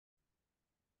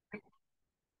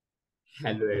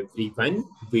Hello everyone,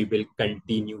 we will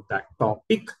continue the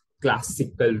topic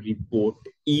classical report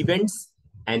events,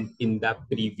 and in the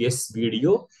previous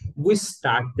video we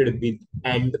started with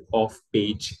end of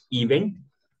page event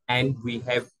and we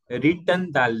have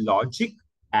written the logic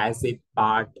as a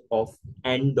part of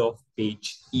end of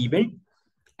page event,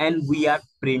 and we are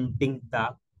printing the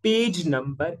page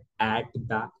number at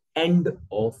the end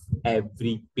of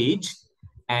every page,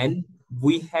 and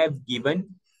we have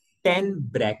given 10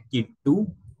 bracket 2.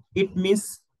 It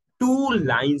means 2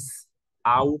 lines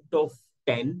out of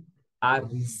 10 are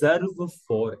reserved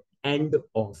for end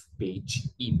of page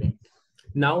event.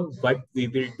 Now what we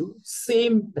will do,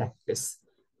 same practice.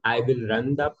 I will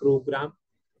run the program,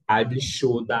 I will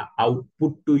show the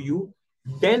output to you.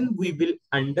 Then we will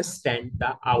understand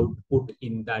the output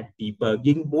in the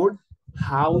debugging mode,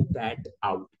 how that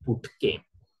output came.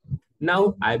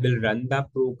 Now I will run the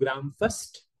program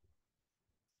first.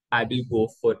 I will go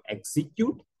for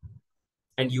execute,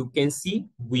 and you can see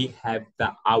we have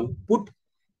the output.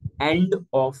 End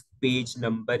of page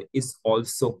number is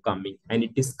also coming, and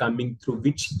it is coming through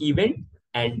which event?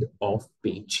 End of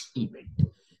page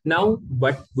event. Now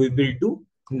what we will do,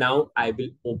 now I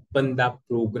will open the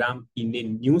program in a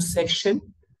new session.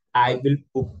 I will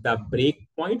put the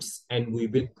breakpoints and we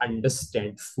will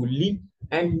understand fully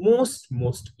and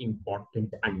most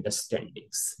important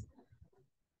understandings.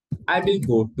 I will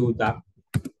go to the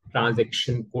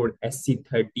transaction code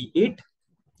SC38.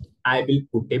 I will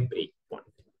put a breakpoint.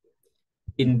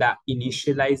 In the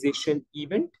initialization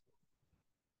event,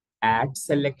 add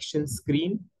selection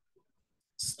screen,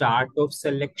 start of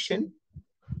selection,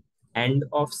 end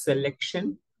of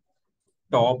selection,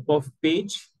 top of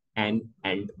page, and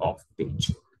end of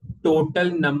page. Total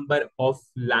number of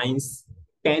lines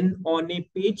 10 on a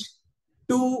page,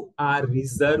 2 are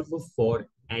reserved for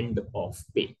end of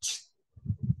page.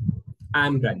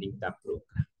 I'm running the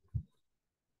program.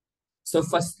 So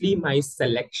firstly, my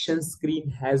selection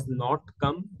screen has not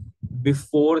come.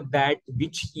 Before that,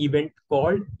 which event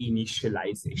called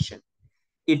initialization?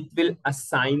 It will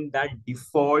assign the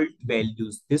default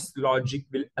values. This logic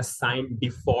will assign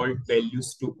default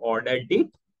values to order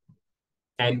date,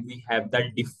 and we have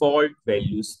the default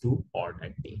values to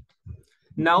order date.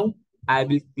 Now I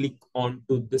will click on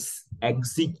to this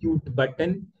execute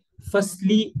button.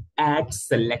 Firstly, add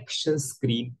selection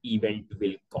screen event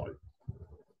will call.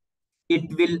 It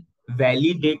will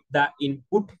validate the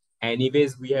input.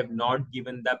 Anyways, we have not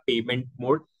given the payment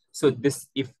mode, so this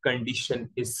if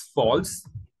condition is false,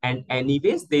 and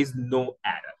anyways there is no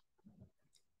error.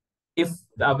 If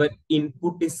our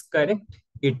input is correct,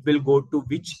 it will go to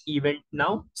which event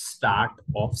now? Start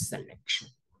of selection.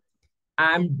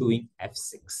 I'm doing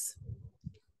F6.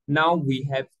 Now we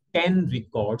have 10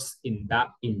 records in the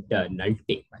internal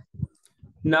table.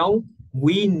 Now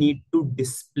we need to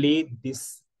display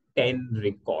this 10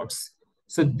 records.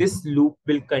 So this loop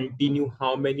will continue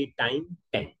how many times?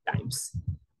 10 times.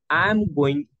 I'm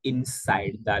going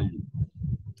inside the loop.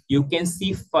 You can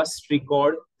see first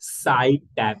record side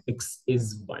topics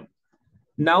is 1.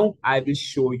 Now I will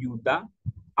show you the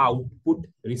output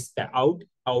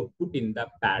in the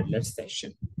parallel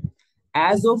session.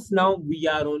 As of now, we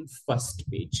are on first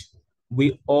page.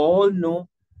 We all know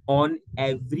on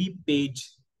every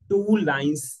page 2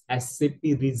 lines SAP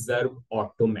reserve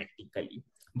automatically.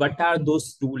 What are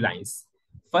those 2 lines?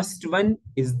 First one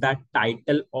is the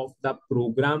title of the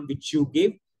program which you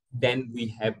give. Then we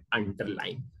have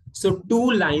underline. So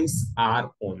 2 lines are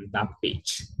on the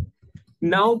page.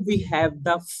 Now we have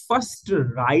the first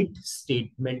write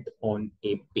statement on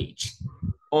a page.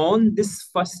 On this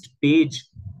first page,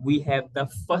 we have the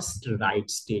first write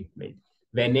statement.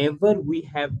 Whenever we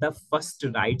have the first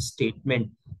write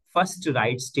statement,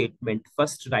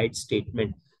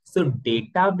 so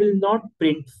data will not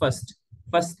print first.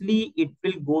 Firstly, it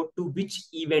will go to which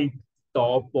event?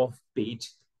 Top of page.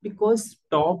 Because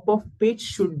top of page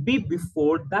should be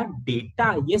before the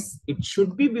data. Yes, it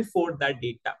should be before the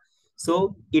data.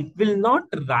 So it will not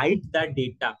write the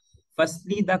data.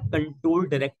 Firstly, the control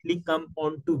directly come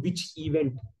on to which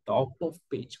event? Top of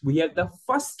page. We have the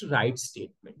first write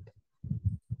statement.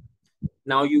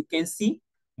 Now you can see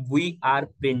we are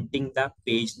printing the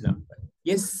page number.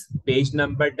 Yes, page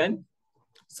number done.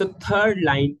 So third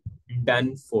line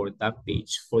done for the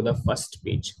page, for the first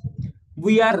page.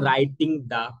 We are writing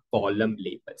the column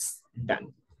labels.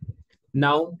 Done.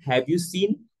 Now, have you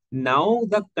seen? Now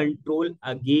the control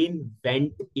again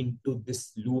went into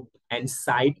this loop and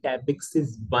side topics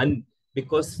is 1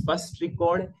 because first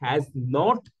record has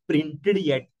not printed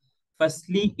yet.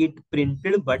 Firstly, it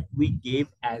printed what we gave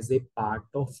as a part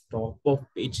of top of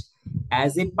page.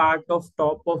 As a part of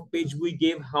top of page, we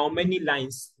gave how many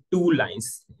lines? 2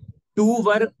 lines. Two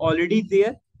were already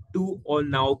there. Two all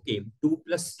now came. 2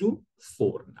 plus 2,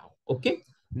 4 now. Okay.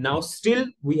 Now still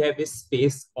we have a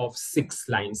space of 6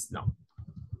 lines now.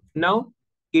 Now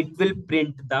it will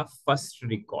print the first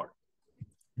record.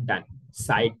 Done.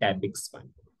 Site tab x1.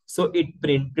 So it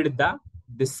printed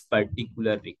this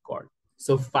particular record.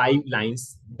 So 5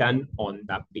 lines done on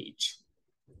the page.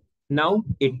 Now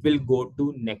it will go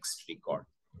to next record.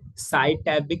 Site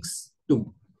tab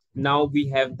x2. Now we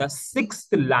have the 6th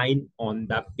line on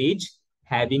the page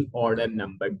having order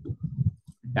number 2.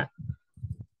 Done.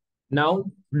 Now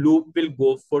loop will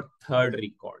go for third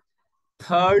record.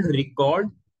 Third record,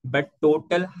 but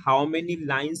total how many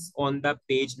lines on the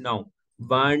page now?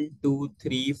 1, 2,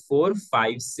 3, 4,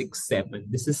 5, 6, 7.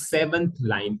 This is 7th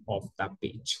line of the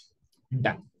page.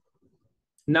 Done.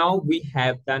 Now we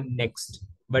have the next.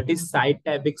 What is site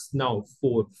tab x now?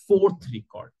 4, fourth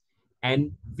record.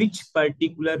 And which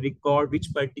particular record,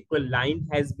 which particular line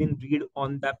has been read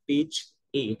on the page?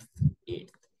 8th.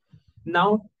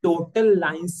 Now total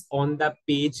lines on the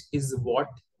page is what?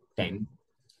 10.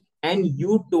 And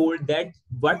you told that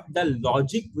what the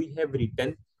logic we have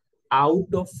written,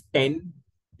 out of 10,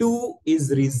 2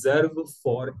 is reserved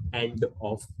for end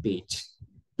of page.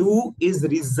 2 is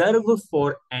reserved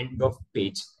for end of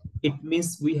page. It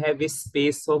means we have a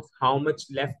space of how much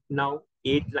left now?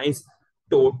 8 lines.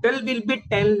 Total will be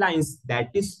 10 lines. That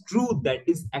is true. That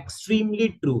is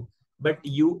extremely true. But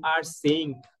you are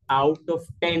saying out of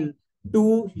 10,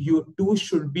 2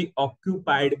 should be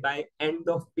occupied by end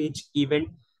of page event.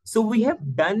 So we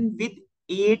have done with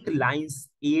 8 lines.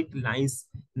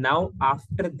 Now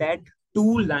after that,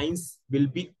 2 lines will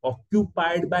be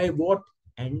occupied by what?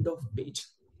 End of page.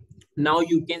 Now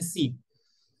you can see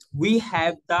we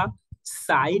have the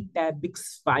site tab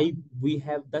x5. We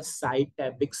have the site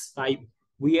tab x5.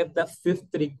 We have the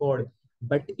 5th record,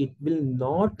 but it will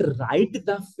not write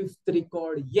the 5th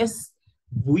record. Yes,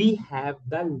 we have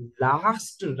the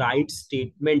last write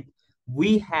statement.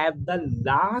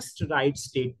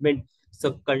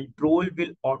 So control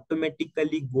will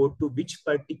automatically go to which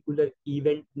particular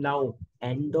event now?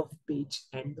 End of page.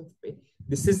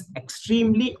 This is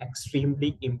extremely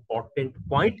important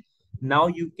point. Now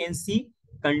you can see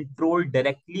control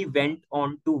directly went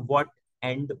on to what?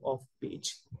 End of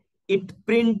page. It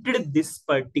printed this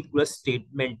particular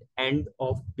statement, end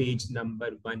of page number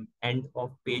 1. End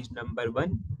of page number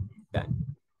 1.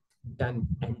 Done.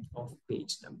 End of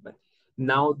page number.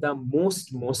 Now the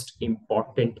most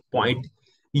important point,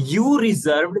 you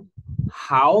reserved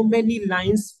how many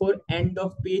lines for end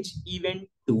of page event?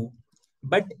 2.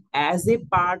 But as a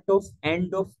part of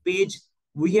end of page,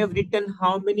 we have written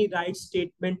how many write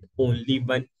statement? Only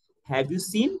 1. Have you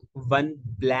seen? 1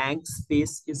 blank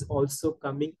space is also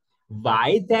coming.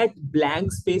 Why that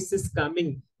blank space is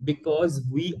coming? Because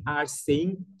we are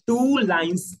saying 2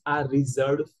 lines are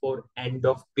reserved for end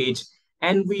of page,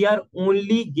 and we are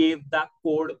only gave the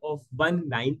code of 1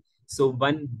 line. So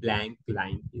 1 blank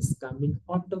line is coming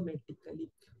automatically.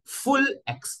 Full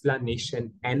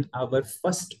explanation and our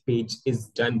first page is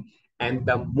done. And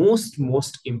the most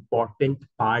important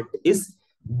part is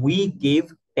we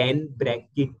gave 10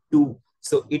 bracket 2.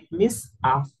 So it means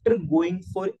after going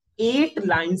for 8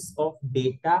 lines of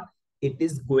data, it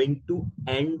is going to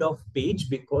end of page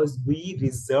because we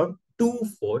reserved 2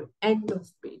 for end of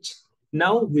page.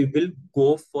 Now we will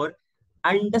go for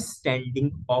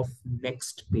understanding of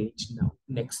next page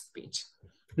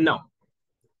now.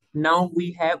 Now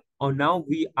we have, or now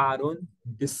we are on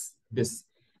this.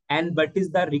 And what is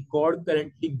the record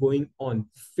currently going on?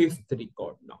 5th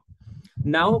record now.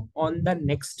 Now on the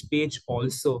next page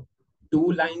also,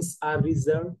 2 lines are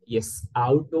reserved. Yes,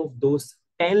 out of those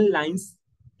 10 lines,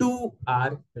 2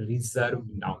 are reserved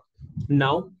now.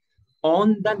 Now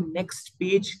on the next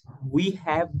page, we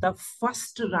have the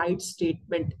first write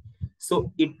statement.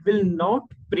 So it will not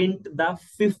print the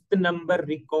 5th number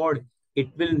record. It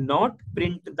will not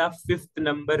print the 5th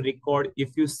number record.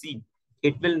 If you see,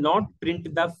 it will not print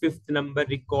the 5th number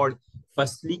record.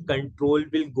 Firstly, control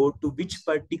will go to which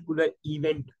particular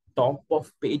event? Top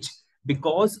of page.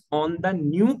 Because on the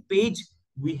new page,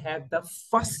 we have the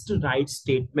first write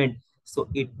statement. So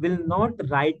it will not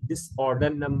write this order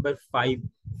number 5.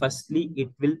 Firstly, it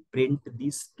will print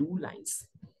these 2 lines.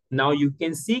 Now you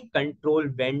can see control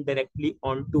went directly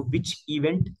onto which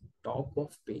event? Top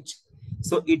of page.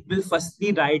 So it will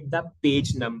firstly write the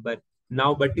page number.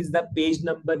 Now what is the page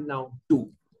number now? 2.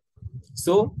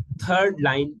 So third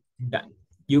line done.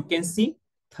 You can see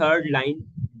third line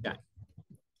done.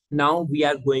 Now we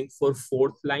are going for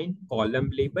fourth line column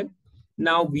label.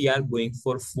 Now we are going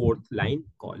for fourth line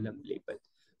column label.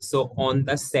 So on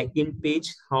the second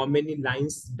page, how many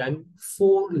lines done?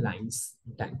 4 lines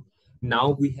done.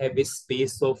 Now we have a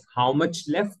space of how much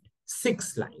left?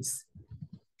 6 lines.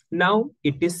 Now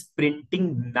it is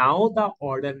printing now the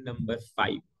order number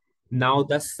 5. Now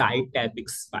the site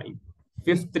tabix 5.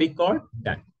 Fifth record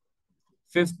done.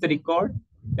 Fifth record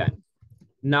done.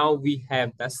 Now we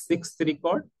have the sixth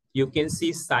record. You can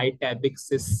see site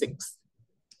tabix is sixth.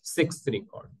 Sixth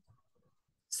record.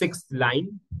 Sixth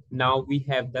line. Now we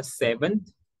have the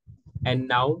seventh. And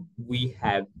now we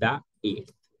have the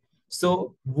eighth.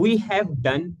 So we have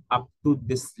done up to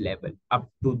this level. Up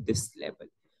to this level.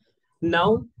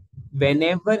 Now,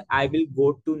 whenever I will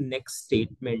go to next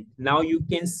statement, now you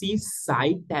can see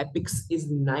site tabix is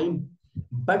 9,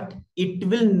 but it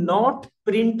will not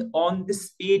print on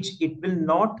this page. It will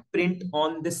not print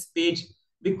on this page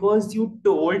because you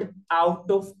told out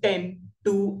of 10,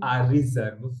 2 are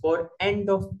reserved for end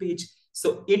of page.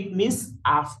 So it means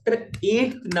after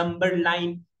 8th number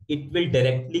line, it will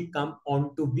directly come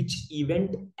on to which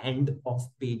event? End of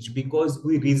page, because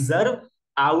we reserve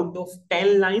out of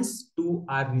 10 lines, 2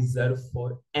 are reserved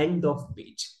for end of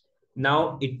page.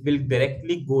 Now it will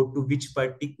directly go to which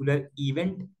particular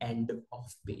event? End of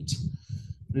page.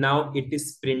 Now it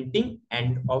is printing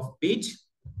end of page.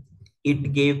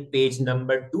 It gave page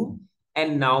number 2.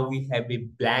 And now we have a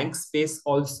blank space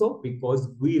also because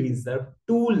we reserve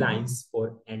 2 lines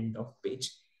for end of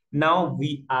page. Now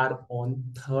we are on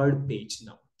third page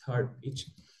now. Third page.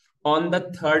 On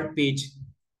the third page,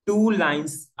 2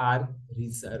 lines are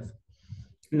reserved.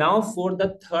 Now for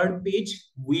the third page,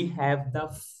 we have the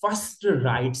first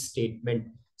write statement.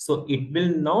 So it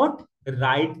will not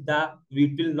write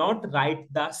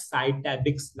the site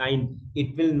tabix 9.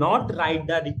 It will not write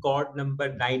the record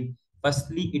number 9.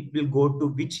 Firstly, it will go to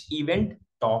which event?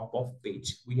 Top of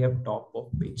page. We have top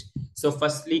of page. So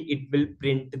firstly, it will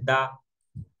print the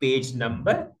page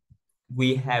number.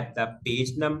 We have the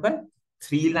page number,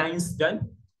 3 lines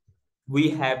done. We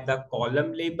have the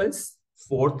column labels,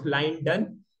 4th line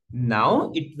done.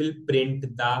 Now it will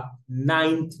print the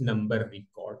 9th number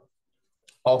record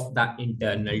of the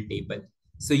internal table.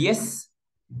 So yes,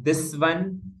 this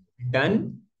one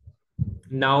done.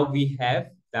 Now we have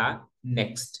the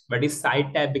next. What is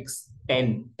site tabix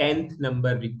 10? 10th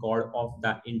number record of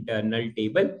the internal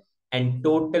table. And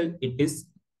total it is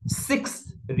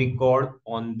 6th record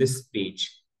on this page.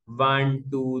 1,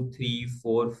 2, 3,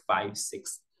 4, 5,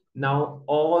 6. Now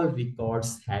all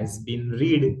records has been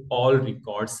read, all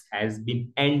records has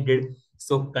been ended.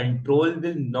 So control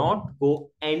will not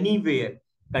go anywhere.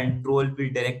 Control will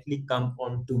directly come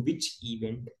on to which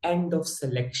event? End of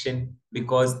selection,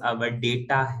 because our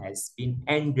data has been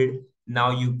ended.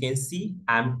 Now you can see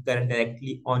I'm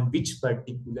directly on which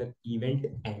particular event?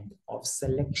 End of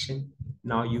selection.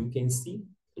 Now you can see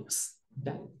it's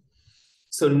done.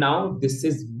 So now this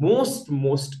is most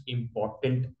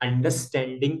important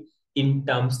understanding in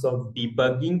terms of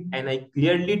debugging. And I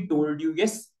clearly told you,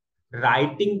 yes,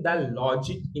 writing the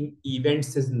logic in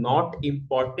events is not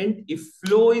important. If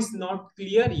flow is not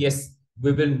clear, yes,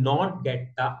 we will not get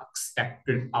the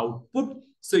expected output.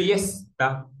 So yes,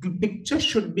 the picture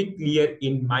should be clear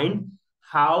in mind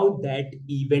how that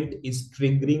event is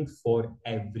triggering for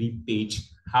every page,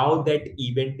 how that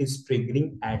event is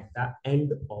triggering at the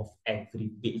end of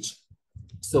every page.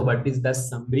 So what is the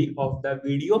summary of the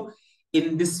video?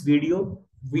 In this video,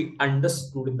 we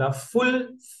understood the full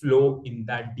flow in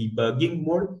the debugging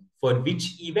mode for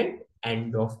which event?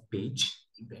 End of page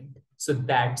event. So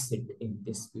that's it in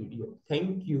this video.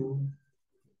 Thank you.